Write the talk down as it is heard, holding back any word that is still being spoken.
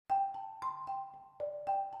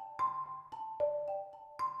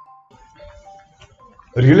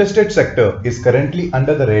Real estate sector is currently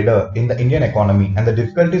under the radar in the Indian economy, and the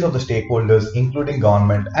difficulties of the stakeholders including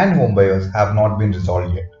government and home buyers have not been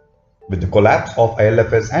resolved yet. With the collapse of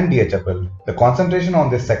ILFS and DHFL, the concentration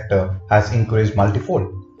on this sector has increased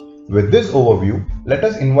multifold. With this overview, let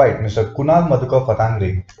us invite Mr. Kunal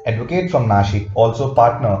Phatangare, advocate from Nashik, also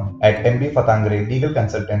partner at MB Phatangare Legal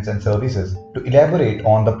Consultants and Services, to elaborate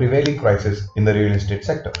on the prevailing crisis in the real estate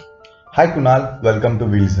sector. Hi Kunal, welcome to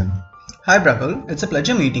Wilson. Hi Prakul, it's a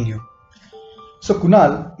pleasure meeting you. So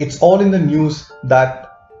Kunal, it's all in the news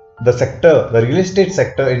that the real estate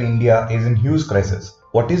sector in India is in huge crisis.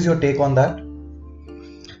 What is your take on that?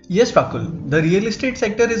 Yes Prakul, the real estate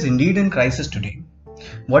sector is indeed in crisis today.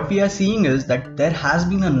 What we are seeing is that there has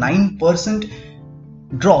been a 9%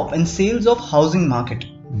 drop in sales of housing market.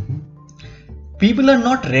 People are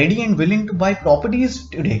not ready and willing to buy properties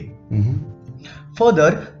today.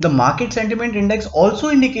 Further, the market sentiment index also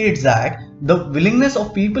indicates that the willingness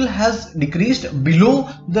of people has decreased below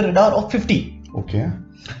the radar of 50. Okay.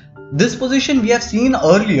 This position we have seen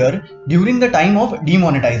earlier during the time of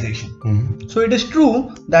demonetization. So it is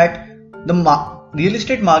true that the real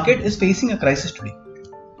estate market is facing a crisis today.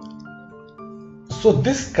 So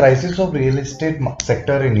this crisis of real estate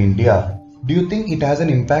sector in India, do you think it has an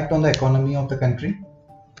impact on the economy of the country?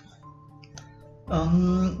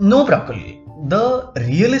 No Prakul. The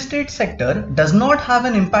real estate sector does not have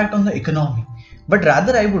an impact on the economy, but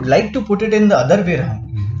rather I would like to put it in the other way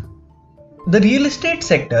around. The real estate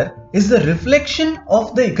sector is the reflection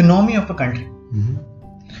of the economy of a country.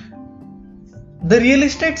 The real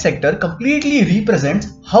estate sector completely represents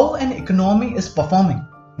how an economy is performing.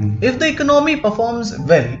 If the economy performs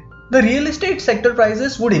well, the real estate sector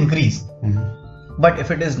prices would increase. But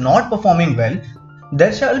if it is not performing well,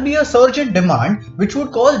 there shall be a surge in demand which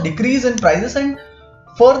would cause decrease in prices and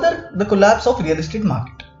further the collapse of real estate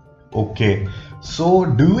market. Okay, so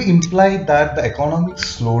do you imply that the economic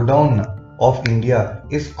slowdown of India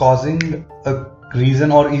is causing a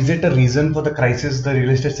reason, or is it a reason for the crisis the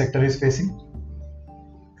real estate sector is facing?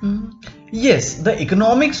 Yes, the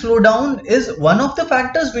economic slowdown is one of the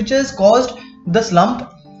factors which has caused the slump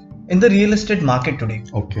in the real estate market today.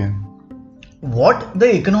 Okay. What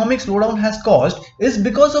the economic slowdown has caused is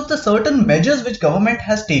because of the certain measures which government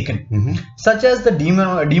has taken, such as the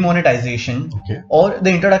demonetization, or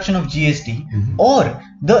the introduction of GST, or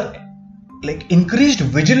the increased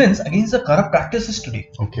vigilance against the corrupt practices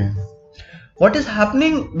today. What is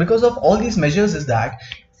happening because of all these measures is that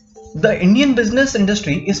the Indian business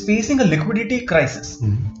industry is facing a liquidity crisis.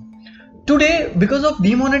 Today, because of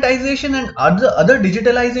demonetization and other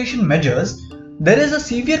digitalization measures, there is a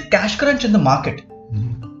severe cash crunch in the market.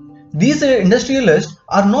 These industrialists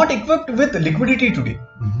are not equipped with liquidity today,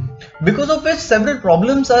 because of which several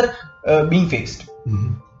problems are being faced.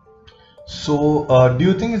 So, do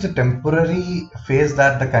you think it's a temporary phase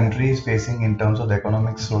that the country is facing in terms of the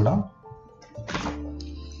economic slowdown?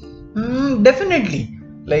 Definitely.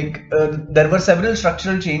 There were several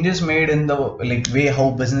structural changes made in the way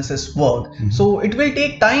how businesses work. So it will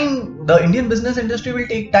take time. The Indian business industry will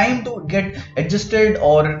take time to get adjusted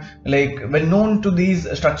or well known to these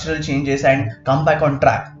structural changes and come back on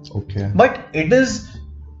track. But it is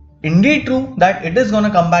indeed true that it is going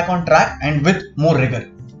to come back on track and with more rigor.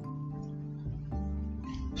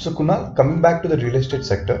 So Kunal, coming back to the real estate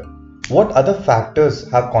sector, what other factors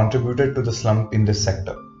have contributed to the slump in this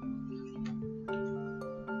sector?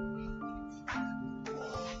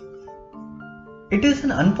 It is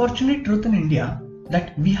an unfortunate truth in India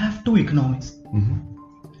that we have two economies.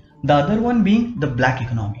 The other one being the black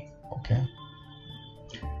economy.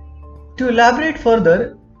 To elaborate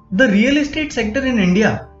further, the real estate sector in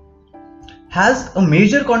India has a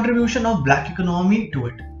major contribution of black economy to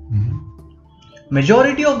it.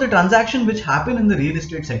 Majority of the transactions which happen in the real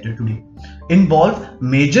estate sector today involve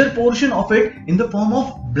major portion of it in the form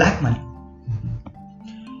of black money.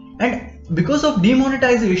 And because of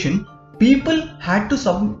demonetization, people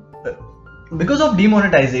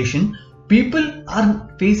are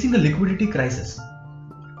facing a liquidity crisis.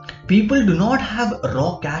 People do not have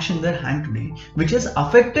raw cash in their hand today, which has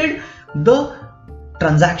affected the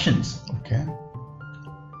transactions.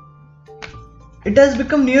 It has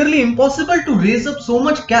become nearly impossible to raise up so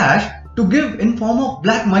much cash to give in form of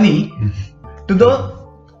black money to the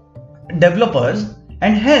developers,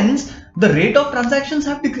 and hence the rate of transactions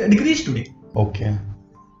have decreased today.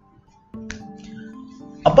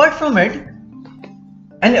 Apart from it,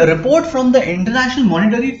 and a report from the International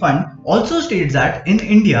Monetary Fund also states that in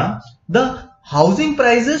India, the housing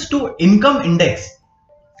prices to income index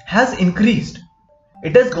has increased.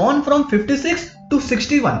 It has gone from 56 to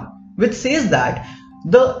 61, which says that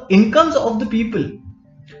the incomes of the people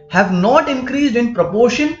have not increased in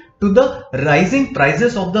proportion to the rising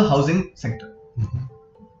prices of the housing sector.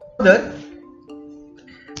 Further,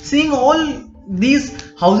 seeing all these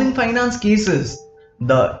housing finance cases,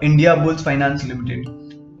 the India Bulls Finance Limited,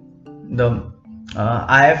 the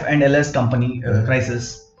IF and LS company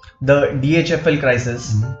crisis, the DHFL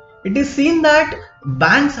crisis, it is seen that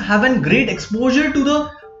banks have a great exposure to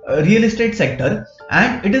the real estate sector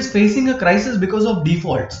and it is facing a crisis because of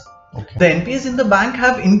defaults. Okay. The NPAs in the bank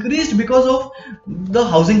have increased because of the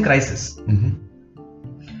housing crisis,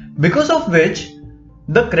 because of which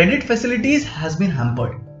the credit facilities has been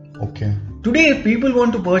hampered. Okay. Today, if people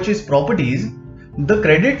want to purchase properties, the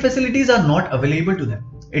credit facilities are not available to them.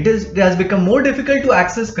 It has become more difficult to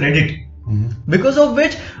access credit, because of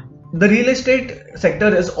which the real estate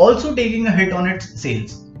sector is also taking a hit on its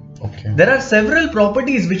sales. Okay. There are several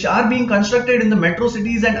properties which are being constructed in the metro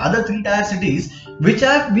cities and other 3-tier cities which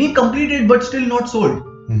have been completed but still not sold.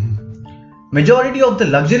 Majority of the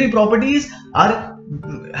luxury properties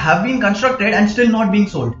have been constructed and still not being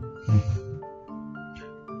sold.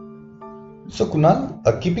 So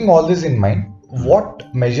Kunal, keeping all this in mind,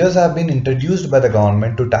 what measures have been introduced by the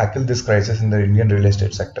government to tackle this crisis in the Indian real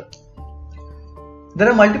estate sector? There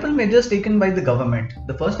are multiple measures taken by the government.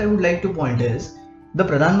 The first I would like to point is the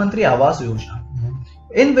Pradhan Mantri Awas Yojana,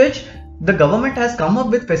 in which the government has come up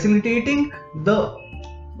with facilitating the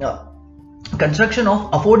construction of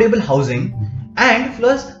affordable housing and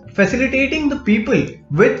plus facilitating the people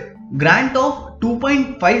with grant of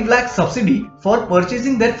 2.5 lakh subsidy for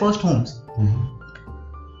purchasing their first homes.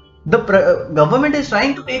 The government is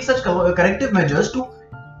trying to take such corrective measures to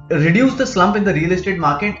reduce the slump in the real estate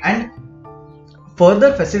market and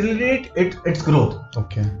further facilitate its growth.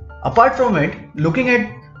 Okay. Apart from it, looking at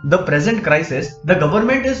the present crisis, the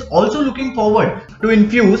government is also looking forward to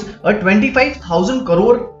infuse a 25,000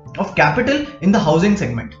 crore of capital in the housing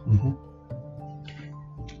segment.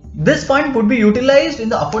 This fund would be utilized in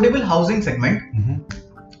the affordable housing segment,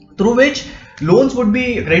 through which loans would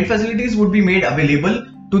be, credit facilities would be made available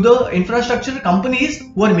to the infrastructure companies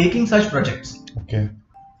who are making such projects. Okay.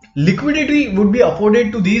 Liquidity would be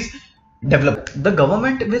afforded to these developers. The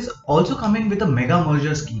government is also coming with a mega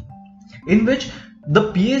merger scheme in which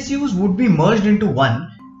the PSUs would be merged into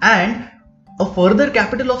one and a further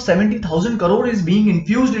capital of 70,000 crore is being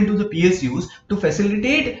infused into the PSUs to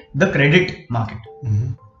facilitate the credit market.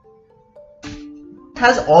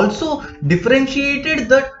 Has also differentiated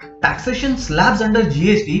the taxation slabs under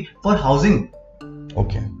GST for housing.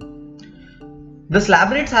 Okay. The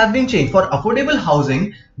slab rates have been changed. For affordable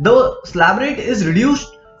housing, the slab rate is reduced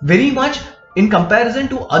very much in comparison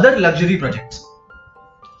to other luxury projects.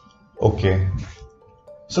 Okay.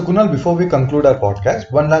 So Kunal, before we conclude our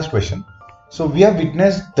podcast, one last question. So we have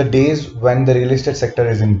witnessed the days when the real estate sector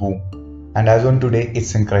is in boom, and as on today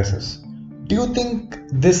it's in crisis. Do you think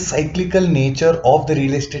this cyclical nature of the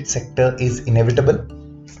real estate sector is inevitable?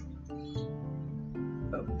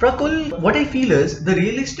 Prakul, what I feel is the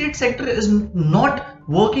real estate sector is not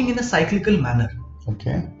working in a cyclical manner.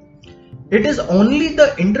 Okay. It is only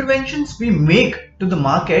the interventions we make to the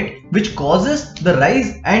market which causes the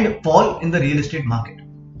rise and fall in the real estate market.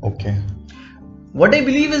 Okay. What I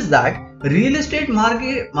believe is that real estate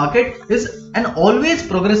market is an always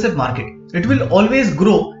progressive market. It will always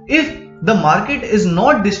grow if the market is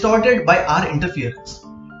not distorted by our interference.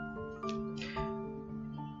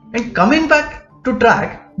 And coming back to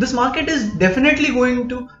track, this market is definitely going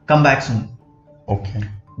to come back soon. Okay.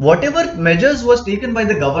 Whatever measures was taken by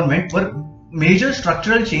the government were major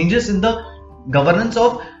structural changes in the governance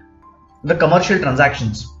of the commercial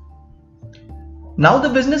transactions. Now the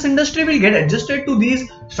business industry will get adjusted to these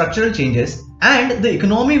structural changes and the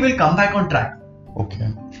economy will come back on track.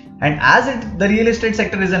 Okay. And as the real estate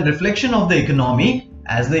sector is a reflection of the economy,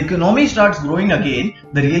 as the economy starts growing again,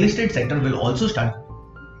 the real estate sector will also start.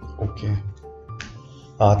 Okay.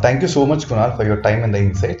 Thank you so much, Kunal, for your time and the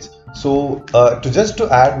insights. So, to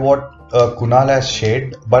add what Kunal has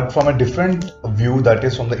shared, but from a different view, that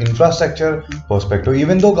is from the infrastructure perspective,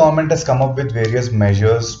 even though government has come up with various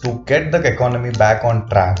measures to get the economy back on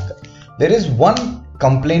track, there is one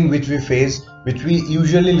complaint which we face, which we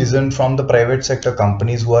usually listen from the private sector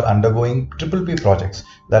companies who are undergoing PPP projects,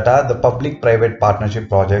 that are the public-private partnership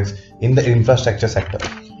projects in the infrastructure sector.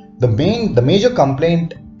 The major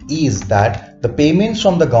complaint is that the payments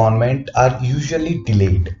from the government are usually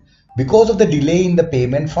delayed. Because of the delay in the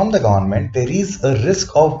payment from the government, there is a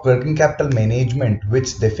risk of working capital management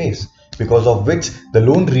which they face, because of which the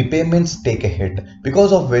loan repayments take a hit,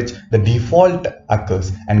 because of which the default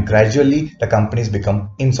occurs and gradually the companies become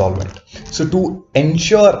insolvent. So to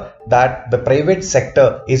ensure that the private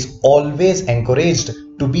sector is always encouraged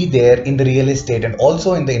to be there in the real estate and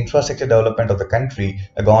also in the infrastructure development of the country,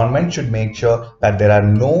 the government should make sure that there are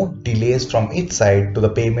no delays from its side to the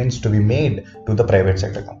payments to be made to the private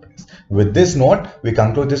sector companies. With this note, we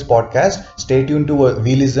conclude this podcast. Stay tuned to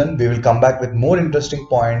We Listen. We will come back with more interesting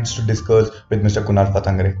points to discuss with Mr. Kunal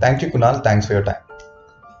Phatangare. Thank you, Kunal. Thanks for your time.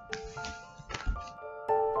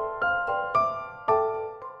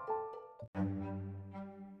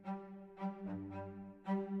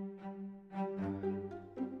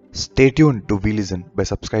 Stay tuned to We Listen by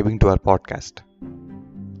subscribing to our podcast.